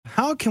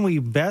How can we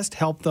best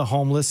help the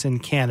homeless in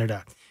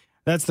Canada?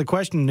 That's the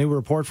question a new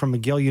report from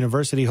McGill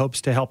University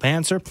hopes to help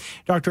answer.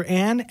 Dr.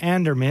 Anne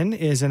Anderman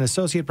is an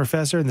associate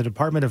professor in the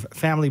Department of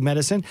Family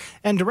Medicine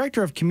and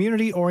director of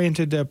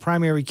community-oriented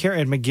primary care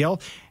at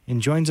McGill,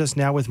 and joins us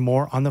now with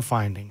more on the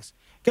findings.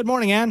 Good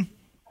morning, Anne.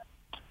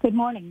 Good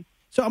morning.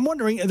 So I'm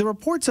wondering, the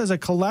report says a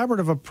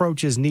collaborative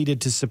approach is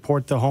needed to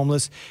support the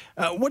homeless.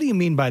 What do you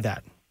mean by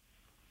that?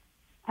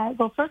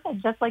 Well, first,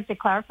 I'd just like to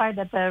clarify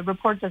that the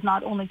report does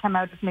not only come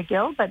out of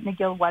McGill, but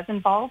McGill was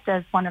involved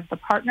as one of the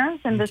partners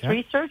in this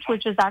research,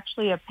 which is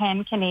actually a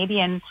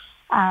pan-Canadian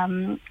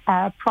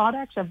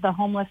product of the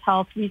Homeless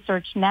Health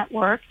Research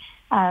Network,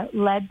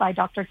 led by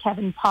Dr.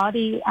 Kevin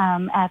Potty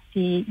at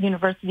the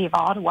University of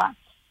Ottawa.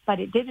 But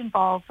it did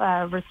involve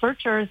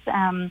researchers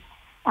from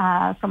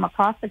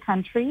across the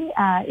country,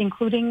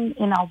 including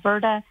in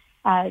Alberta,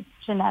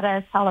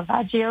 Janetta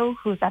Salavaggio,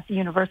 who's at the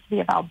University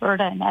of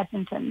Alberta in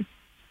Edmonton.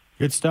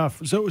 Good stuff.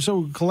 So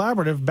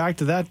collaborative, back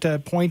to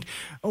that point,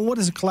 what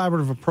does a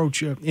collaborative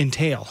approach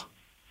entail?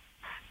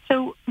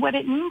 So what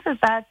it means is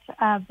that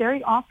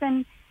very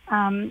often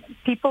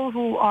people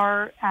who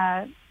are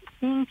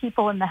seeing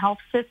people in the health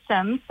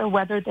system, so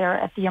whether they're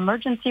at the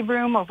emergency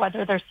room or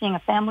whether they're seeing a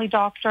family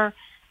doctor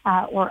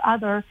or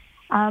other,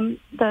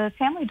 the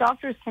family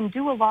doctors can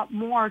do a lot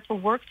more to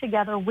work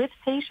together with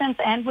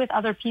patients and with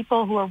other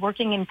people who are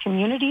working in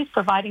communities,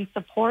 providing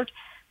support,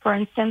 for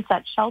instance,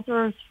 at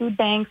shelters, food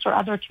banks, or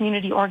other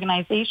community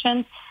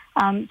organizations,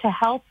 to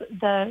help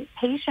the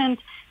patient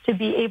to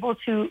be able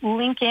to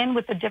link in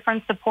with the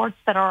different supports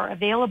that are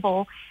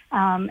available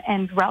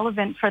and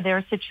relevant for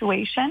their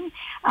situation.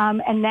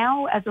 And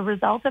now, as a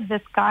result of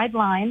this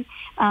guideline,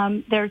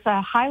 there's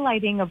a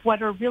highlighting of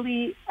what are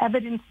really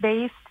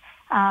evidence-based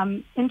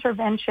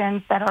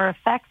interventions that are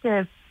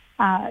effective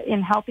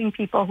in helping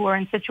people who are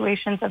in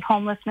situations of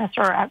homelessness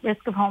or at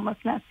risk of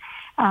homelessness.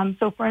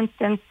 So, for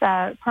instance,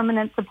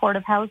 permanent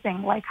supportive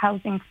housing, like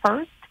Housing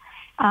First,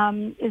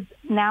 is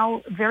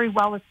now very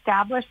well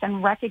established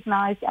and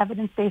recognized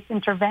evidence-based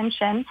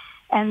intervention.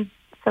 And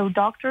so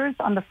doctors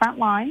on the front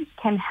lines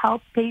can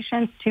help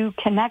patients to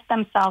connect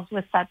themselves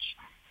with such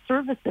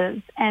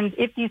services. And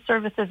if these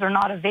services are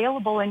not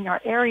available in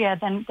your area,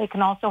 then they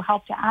can also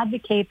help to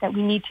advocate that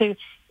we need to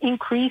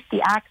increase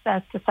the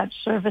access to such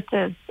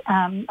services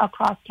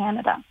across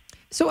Canada.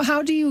 So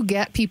how do you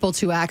get people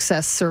to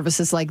access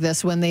services like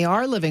this when they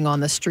are living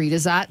on the street?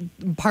 Is that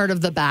part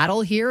of the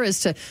battle here, is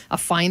to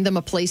find them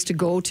a place to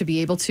go to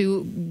be able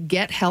to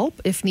get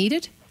help if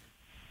needed?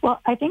 Well,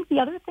 I think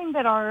the other thing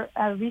that our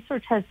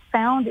research has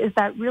found is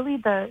that really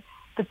the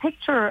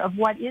picture of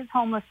what is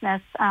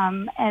homelessness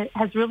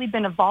has really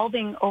been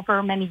evolving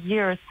over many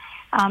years.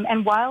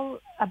 And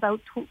while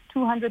about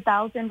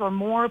 200,000 or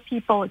more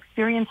people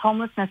experience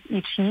homelessness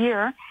each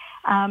year,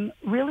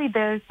 really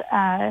there's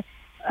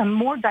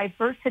more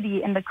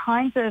diversity in the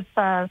kinds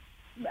of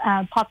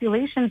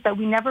populations that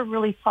we never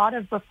really thought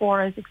of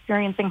before as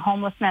experiencing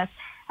homelessness.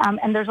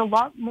 And there's a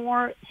lot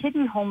more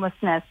hidden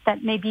homelessness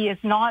that maybe is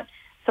not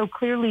so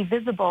clearly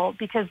visible,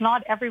 because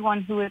not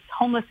everyone who is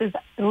homeless is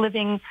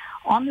living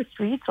on the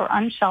streets or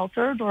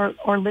unsheltered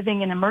or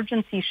living in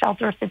emergency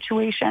shelter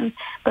situations.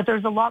 But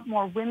there's a lot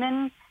more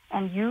women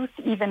and youth,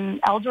 even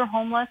elder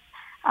homeless,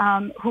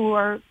 who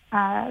are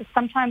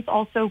sometimes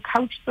also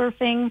couch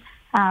surfing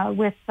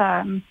with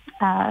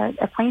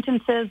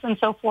acquaintances and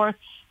so forth.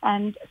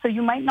 And so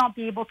you might not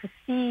be able to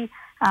see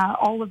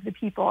all of the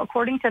people.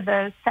 According to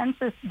the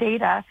census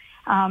data,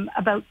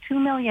 about 2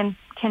 million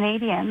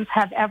Canadians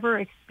have ever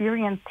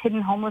experienced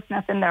hidden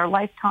homelessness in their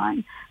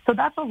lifetime. So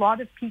that's a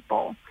lot of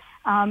people.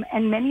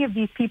 And many of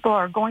these people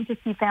are going to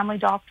see family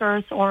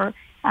doctors or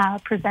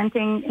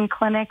presenting in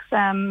clinics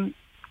and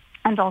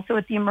also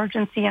at the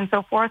emergency and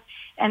so forth.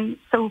 And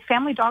so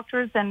family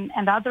doctors and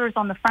others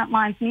on the front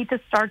lines need to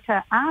start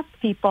to ask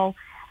people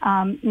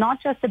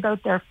not just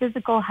about their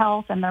physical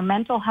health and their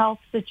mental health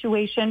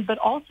situation, but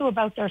also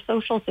about their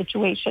social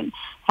situation.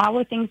 How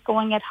are things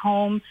going at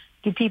home?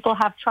 Do people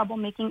have trouble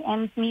making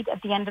ends meet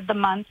at the end of the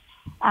month?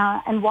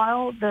 And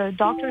while the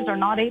doctors are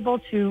not able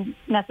to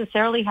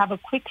necessarily have a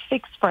quick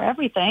fix for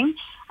everything,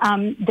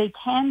 they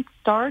can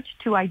start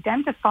to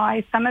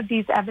identify some of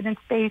these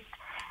evidence-based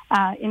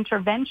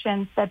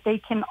interventions that they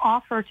can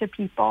offer to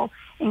people,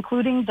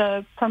 including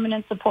the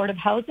permanent supportive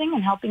housing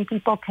and helping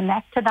people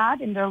connect to that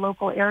in their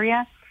local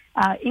area.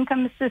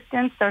 Income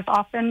assistance, there's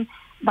often,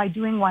 by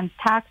doing one's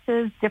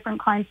taxes,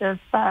 different kinds of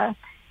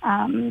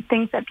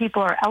things that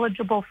people are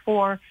eligible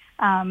for.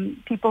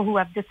 People who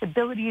have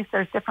disabilities,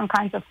 there's different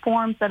kinds of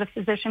forms that a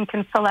physician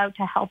can fill out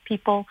to help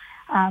people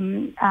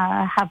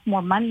have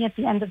more money at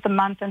the end of the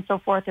month and so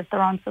forth if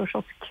they're on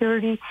Social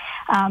Security.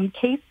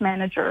 Case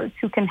managers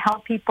who can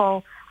help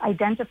people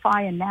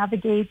identify and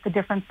navigate the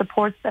different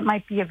supports that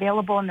might be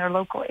available in their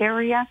local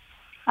area.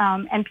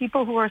 And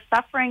people who are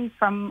suffering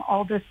from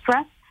all this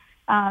stress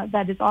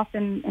that is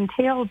often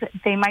entailed,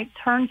 they might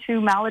turn to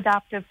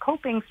maladaptive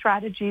coping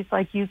strategies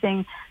like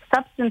using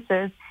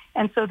substances.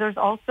 And so there's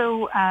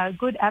also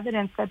good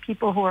evidence that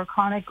people who are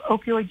chronic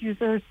opioid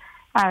users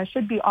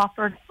should be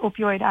offered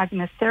opioid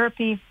agonist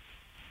therapy.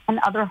 and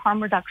other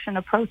harm reduction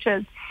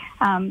approaches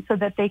so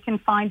that they can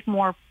find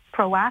more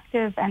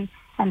proactive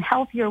and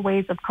healthier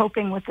ways of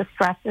coping with the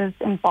stresses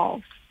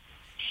involved.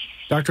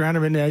 Dr.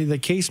 Anderman, the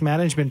case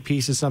management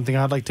piece is something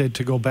I'd like to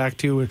go back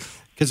to,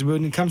 because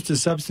when it comes to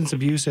substance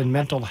abuse and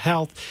mental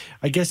health,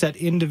 I guess that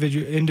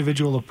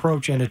individual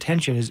approach and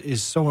attention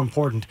is so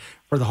important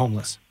for the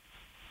homeless.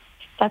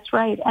 That's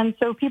right. And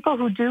so people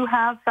who do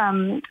have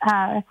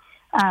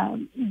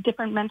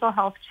different mental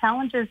health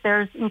challenges,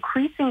 there's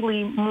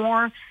increasingly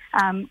more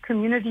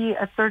community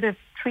assertive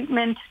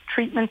treatment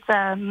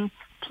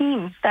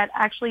teams that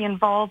actually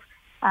involve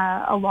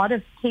a lot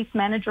of case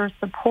manager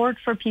support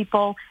for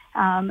people.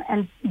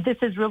 And this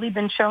has really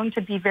been shown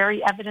to be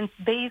very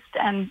evidence-based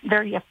and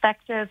very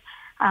effective.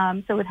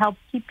 So it helps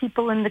keep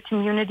people in the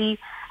community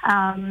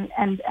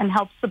and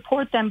helps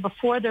support them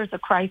before there's a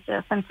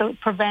crisis. And so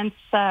it prevents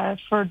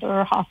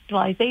further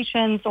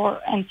hospitalizations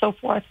and so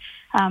forth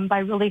by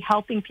really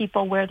helping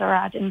people where they're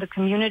at in the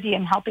community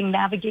and helping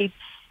navigate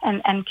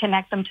and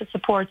connect them to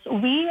supports.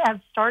 We have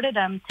started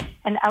an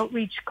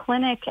outreach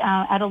clinic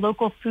at a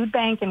local food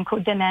bank in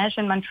Côte-des-Neiges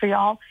in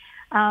Montreal.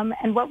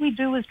 And what we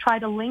do is try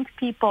to link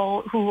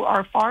people who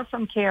are far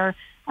from care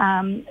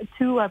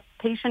to a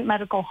patient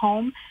medical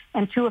home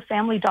and to a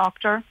family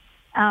doctor.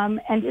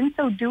 And in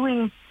so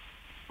doing,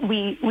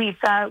 we've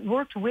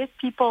worked with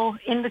people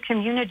in the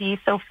community.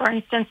 So, for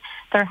instance,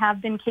 there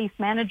have been case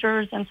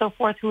managers and so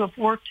forth who have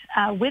worked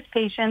with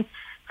patients.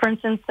 For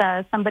instance,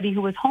 somebody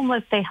who was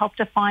homeless, they helped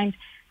to find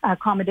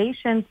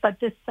accommodations, but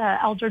this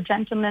elder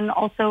gentleman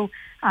also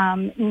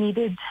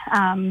needed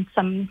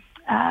some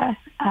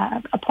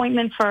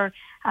appointment for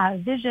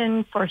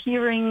vision, for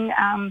hearing,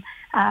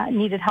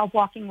 needed help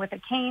walking with a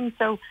cane.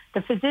 So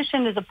the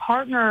physician is a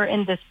partner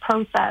in this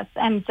process.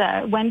 And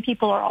when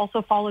people are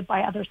also followed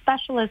by other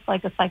specialists,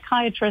 like a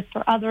psychiatrist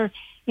or other,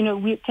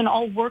 we can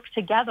all work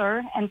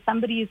together, and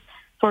somebody's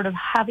sort of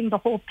having the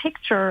whole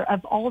picture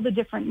of all the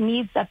different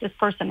needs that this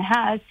person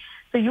has.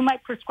 So you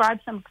might prescribe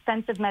some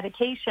expensive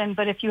medication,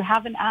 but if you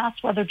haven't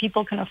asked whether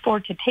people can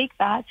afford to take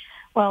that,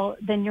 well,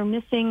 then you're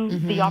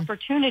missing the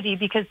opportunity,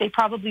 because they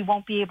probably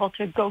won't be able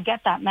to go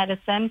get that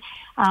medicine.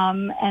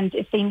 And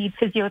if they need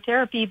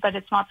physiotherapy, but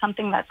it's not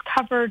something that's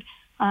covered,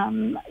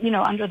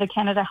 under the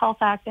Canada Health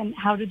Act, and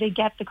how do they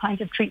get the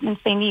kinds of treatments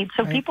they need?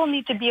 So people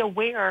need to be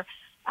aware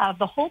of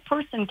the whole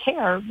person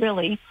care,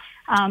 really,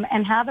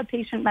 and have a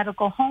patient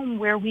medical home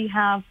where we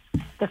have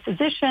the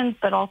physicians,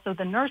 but also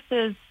the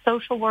nurses,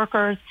 social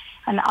workers,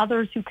 and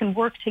others who can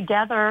work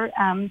together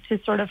to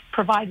sort of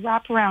provide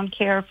wraparound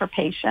care for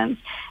patients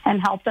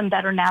and help them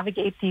better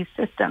navigate these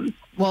systems.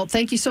 Well,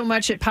 thank you so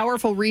much.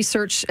 Powerful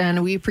research,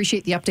 and we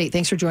appreciate the update.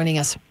 Thanks for joining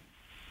us.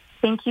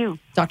 Thank you.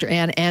 Dr.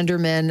 Ann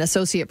Anderman,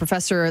 Associate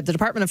Professor at the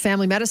Department of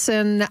Family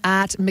Medicine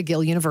at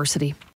McGill University.